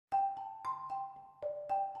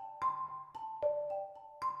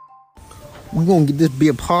We're gonna get this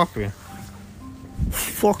beer popping.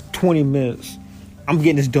 Fuck 20 minutes. I'm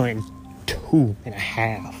getting this done in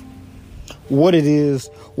 2.5. What it is,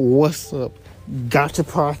 what's up? Got your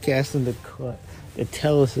podcast in the cut. The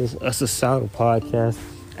Tell Us Is a Societal podcast.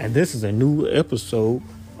 And this is a new episode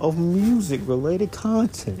of music-related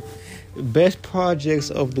content. Best projects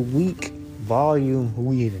of the week, volume,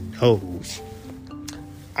 who even knows?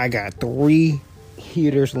 I got 3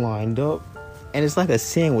 hitters lined up. And it's like a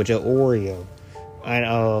sandwich, an Oreo.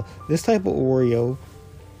 And this type of Oreo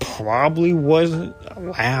probably wasn't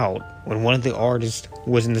allowed when one of the artists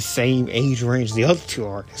was in the same age range as the other 2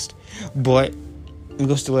 artists. But I'm going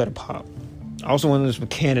to still let it pop. I also want this from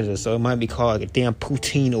Canada, so it might be called like a damn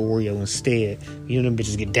poutine Oreo instead. You know them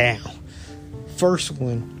bitches get down. First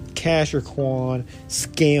one, Casher Quan,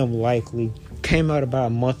 Scam Likely. Came out about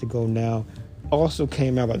a month ago now. Also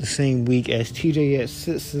came out about the same week as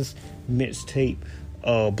TJX6's mixtape,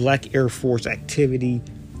 Black Air Force Activity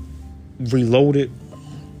Reloaded.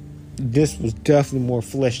 This was definitely more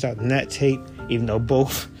fleshed out than that tape, even though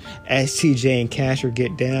both as TJ and Casher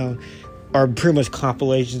Get Down are pretty much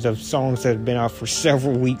compilations of songs that have been out for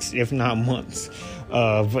several weeks, if not months.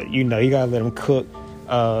 But you know, you gotta let them cook.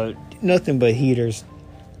 Nothing but heaters.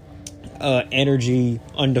 Energy,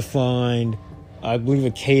 Undefined, I believe a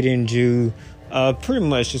Caden Jew. Pretty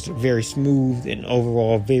much just a very smooth and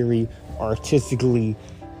overall very artistically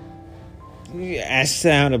as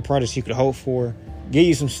sound of projects you could hope for. Give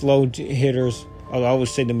you some slow hitters. I would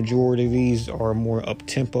say the majority of these are more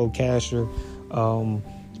up-tempo Casher.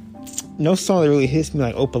 No song that really hits me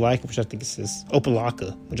like Opalaka, which I think is his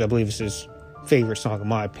Opalaka, which I believe is his favorite song in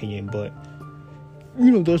my opinion, but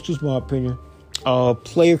you know, that's just my opinion.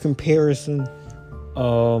 Player comparison.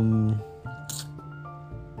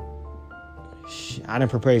 I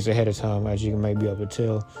didn't prepare this ahead of time, as you may be able to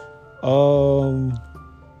tell.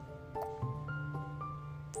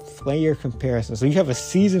 Player comparison. So you have a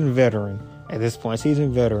seasoned veteran at this point,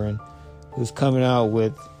 who's coming out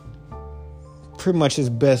with pretty much his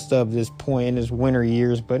best of this point in his winter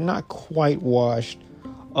years, but not quite washed.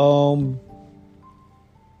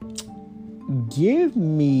 Give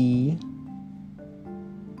me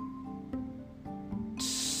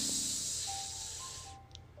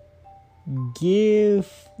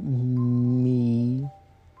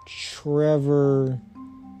Trevor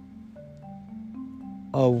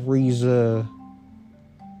Ariza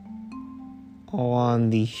on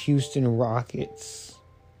the Houston Rockets.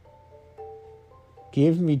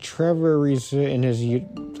 Give me Trevor Ariza in his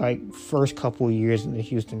first couple of years in the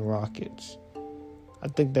Houston Rockets. I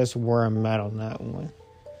think that's where I'm at on that one.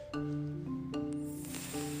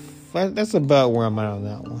 That's about where I'm at on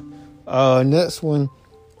that one. Next one,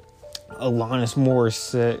 Alanis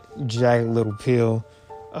Morissette, Jagged Little Pill.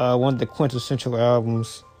 One of the quintessential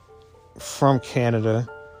albums from Canada.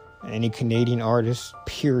 Any Canadian artist,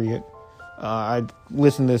 period. I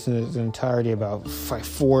listened to this in its entirety about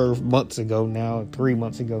 4 months ago now, 3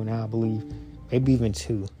 months ago now, I believe. Maybe even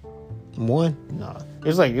 2. 1? Nah.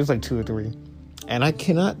 It's like 2 or 3. And I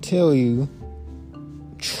cannot tell you,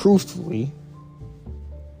 truthfully,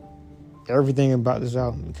 everything about this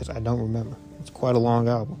album because I don't remember. It's quite a long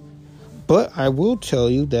album. But I will tell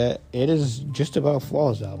you that it is just about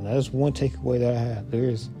flawless album. That is one takeaway that I have. There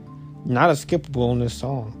is not a skippable on this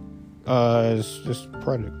song. It's just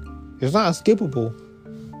product. It's not skippable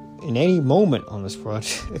in any moment on this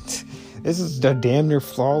project. This is a damn near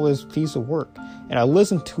flawless piece of work. And I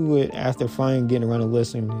listened to it after finally getting around to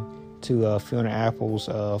listening to Fiona Apple's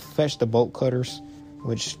Fetch the Bolt Cutters,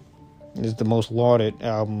 which is the most lauded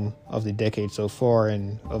album of the decade so far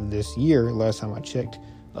and of this year, last time I checked.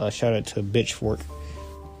 Shout out to Bitchfork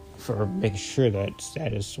for making sure that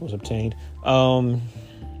status was obtained. And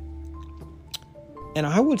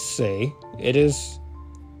I would say it is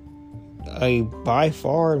a by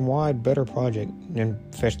far and wide better project than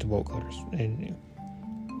Fetch the Bolt Cutters. And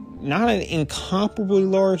not an incomparably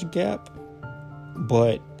large gap,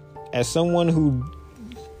 but as someone who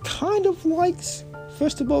kind of likes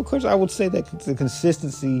Fetch the Bolt Cutters, I would say that the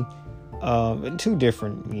consistency, 2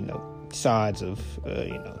 different, sides of,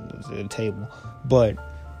 the table. But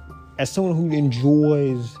as someone who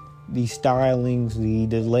enjoys the stylings, the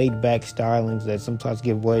laid back stylings that sometimes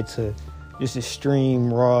give way to just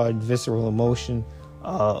extreme, raw, visceral emotion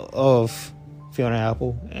of Fiona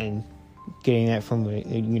Apple, and getting that from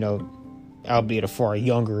albeit a far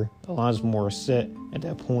younger Alanis Morissette at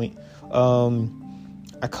that point.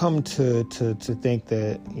 I come to think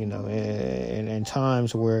that in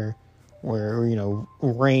times where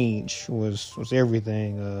range was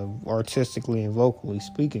everything, artistically and vocally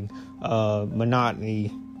speaking,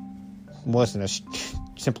 monotony wasn't as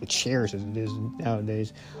simply cherished as it is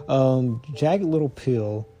nowadays. Jagged Little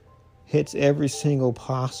Pill hits every single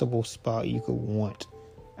possible spot you could want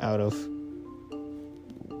out of,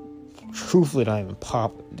 truthfully, not even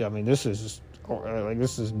pop. I mean, this is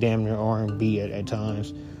damn near R&B at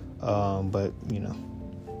times. But you know,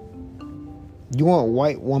 you want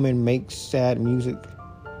white woman make sad music,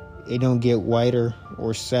 it don't get whiter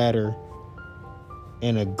or sadder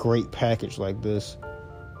in a great package like this.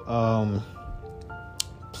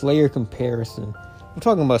 Player comparison. I'm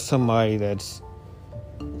talking about somebody that's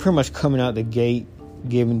pretty much coming out the gate,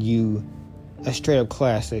 giving you a straight up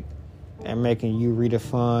classic and making you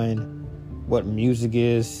redefine what music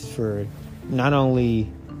is for not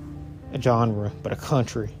only a genre but a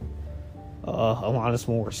country. Alanis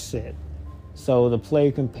Morissette. So the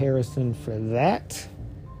player comparison for that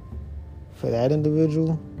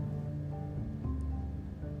individual,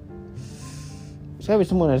 it's having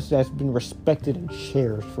someone that's been respected and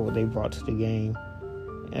cherished for what they brought to the game.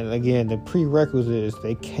 And again, the prerequisite is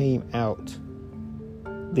they came out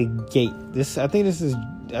the gate. I think this is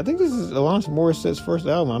Alanis Morissette's first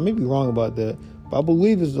album. I may be wrong about that, but I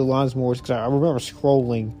believe it's Alanis Morissette, because I remember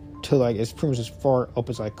scrolling to like as pretty much as far up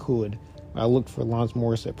as I could. I looked for Alanis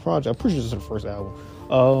Morissette project. I'm pretty sure this is her first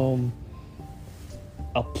album.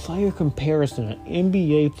 A player comparison, an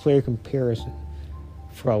NBA player comparison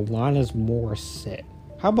for Alanis Morissette.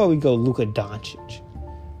 How about we go Luka Doncic?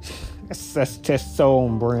 That's just so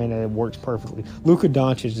on brand that it works perfectly. Luka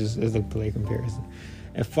Doncic is the player comparison.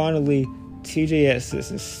 And finally,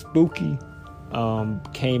 TJX's Spooky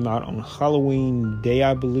came out on Halloween Day,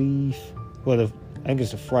 I believe. Well, I think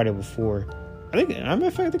it's the Friday before. I think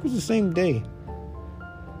it was the same day.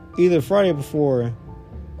 Either Friday before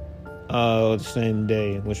or the same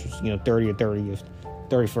day, which was 30th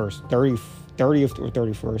or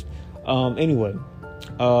 31st. Anyway,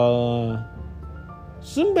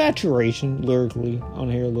 some maturation lyrically on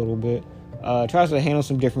here a little bit. Tries to handle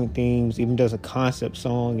some different themes. Even does a concept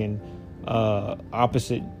song and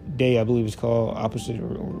Opposite Day, I believe it's called, opposite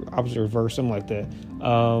reverse, something like that.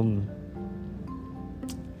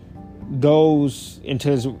 Goes into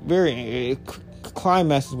this very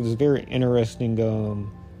climaxes with this very interesting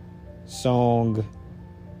song,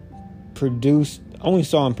 produced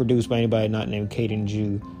by anybody not named Caden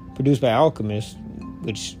Jew, produced by Alchemist,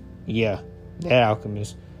 which that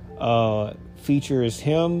Alchemist features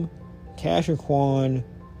him, Cash Quan,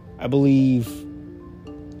 I believe,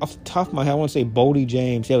 off the top of my head I want to say Bodie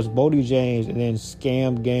James. Yeah, it was Bodie James, and then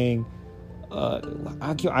Scam Gang,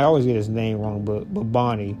 I always get his name wrong, but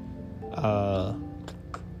Bonnie,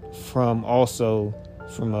 from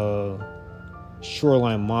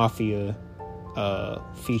Shoreline Mafia,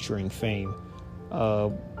 featuring Fame.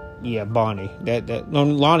 Bonnie.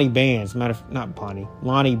 Lonnie Bands. Not Bonnie.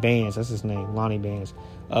 Lonnie Bands. That's his name. Lonnie Bands.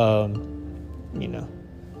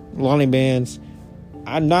 Lonnie Bands.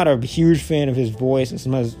 I'm not a huge fan of his voice, and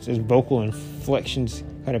sometimes his vocal inflections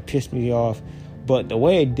kind of pissed me off. But the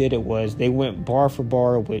way it did it was they went bar for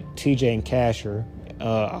bar with TJ and Casher,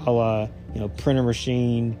 a la Printer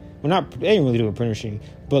Machine. Well, they didn't really do a Printer Machine,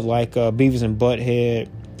 but like Beavis and Butthead,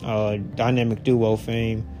 Dynamic Duo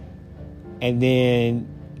Fame. And then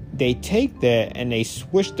they take that and they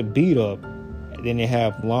switch the beat up. And then they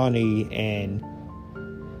have Lonnie and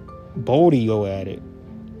Bodie go at it,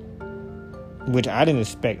 which I didn't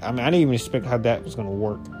expect. I didn't even expect how that was going to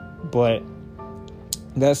work. But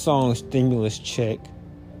that song, Stimulus Check,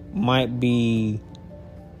 might be,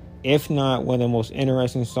 if not one of the most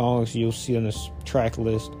interesting songs you'll see on this track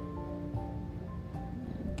list,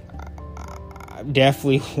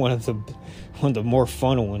 definitely one of the more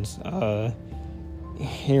fun ones.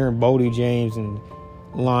 Hearing Bodie James and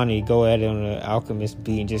Lonnie go at it on the Alchemist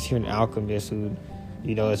beat, and just hearing Alchemist, who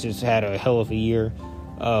has just had a hell of a year.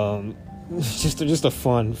 It's just a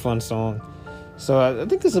fun song. So I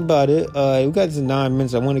think that's about it. We got this in 9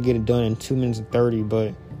 minutes. I want to get it done in 2 minutes and 30,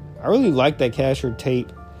 but I really like that Casher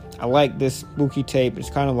tape. I like this Spooky tape. It's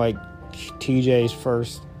kind of like TJ's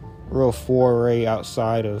first real foray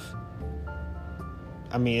outside of,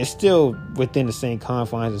 it's still within the same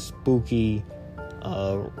confines of Spooky,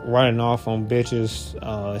 running off on bitches,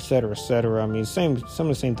 etc., etc. Some of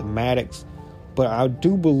the same thematics, but I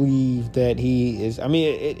do believe that he is.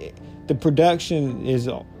 The production is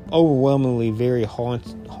overwhelmingly very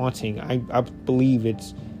haunting. I believe it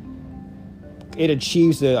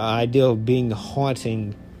achieves the idea of being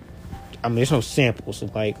haunting. There's no samples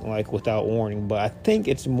like Without Warning, but I think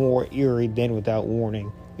it's more eerie than Without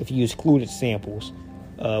Warning if you excluded samples.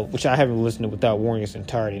 Which I haven't listened to Without Warning its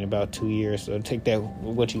entirety in about 2 years, so take that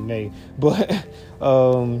what you may. But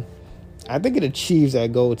I think it achieves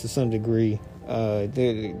that goal to some degree.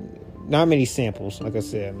 There not many samples, like I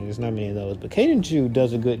said. I mean, there's not many of those. But Kaden Jew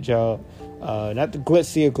does a good job. Not the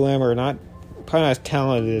glitzy or glamour, probably not as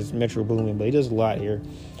talented as Metro Boomin, but he does a lot here.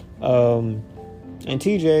 And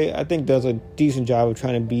TJ, I think, does a decent job of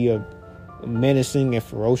trying to be a menacing and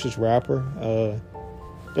ferocious rapper.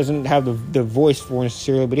 Doesn't have the voice for it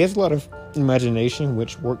necessarily, but he has a lot of imagination,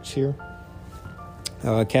 which works here.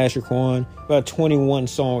 Casher Quan, about a 21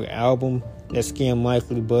 song album that's scam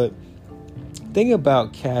likely, but thinking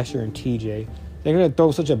about Casher and TJ, they're gonna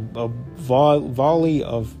throw such a volley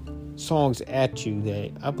of songs at you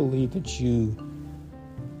that I believe that you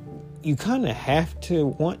kind of have to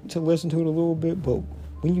want to listen to it a little bit. But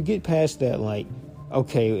when you get past that, like,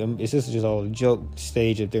 okay, is this just all a joke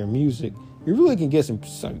stage of their music, you really can get some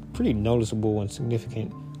pretty noticeable and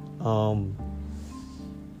significant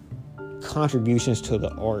contributions to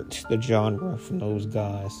the art, the genre from those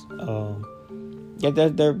guys.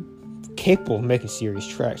 They're capable of making serious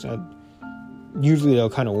tracks. Usually they'll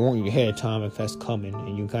kind of warn you ahead of time if that's coming,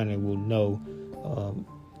 and you kind of will know.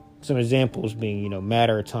 Some examples being,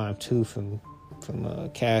 Matter of Time 2 from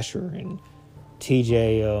Casher, and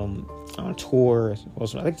TJ on tour.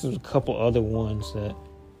 Also, I think there's a couple other ones that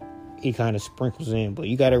he kind of sprinkles in, but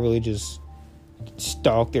you got to really just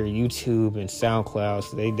stalk their YouTube and SoundCloud.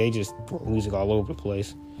 So they just throw music all over the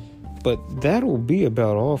place. But that'll be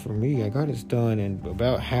about all for me. I got this done in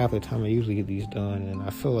about half the time I usually get these done, and I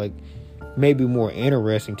feel like maybe more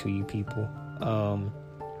interesting to you people.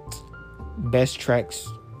 Best tracks,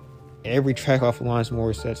 every track off of Alanis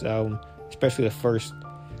Morissette's album, especially the first.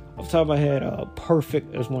 Off the top of my head,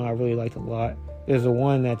 Perfect is one I really liked a lot. There's a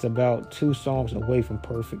one that's about 2 songs away from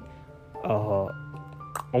Perfect.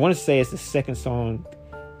 I want to say it's the second song.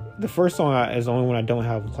 The first song is the only one I don't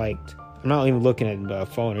have liked. I'm not even looking at the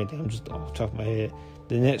phone or anything. I'm just off the top of my head.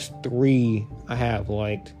 The next 3 I have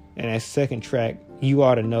liked. And that second track, You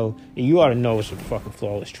Ought to Know. You ought to know it's a fucking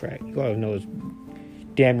flawless track. You ought to know it's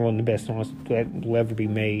damn near one of the best songs that will ever be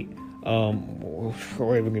made. Or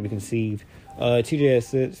ever going to be conceived.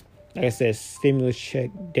 TJ, like I said, Stimulus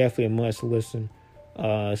Check, definitely a must listen.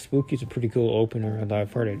 Spooky's a pretty cool opener, and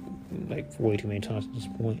I've heard it like way too many times at this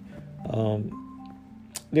point.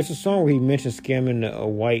 There's a song where he mentions scamming a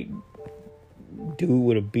white dude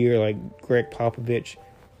with a beard like Greg Popovich.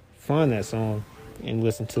 Find that song and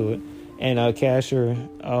listen to it. And Casher,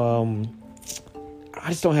 I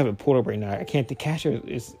just don't have it pulled up right now. I can't think. Casher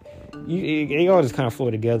is, they all just kind of flow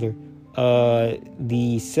together.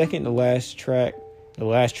 The second to last track,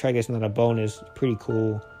 that's not a bonus, pretty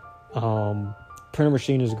cool. Printer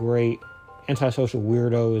Machine is great. Antisocial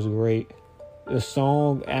Weirdo is great. The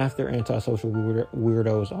song after Antisocial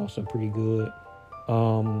Weirdo is also pretty good.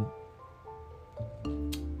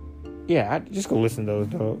 Yeah, I just go listen to those,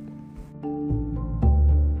 dog.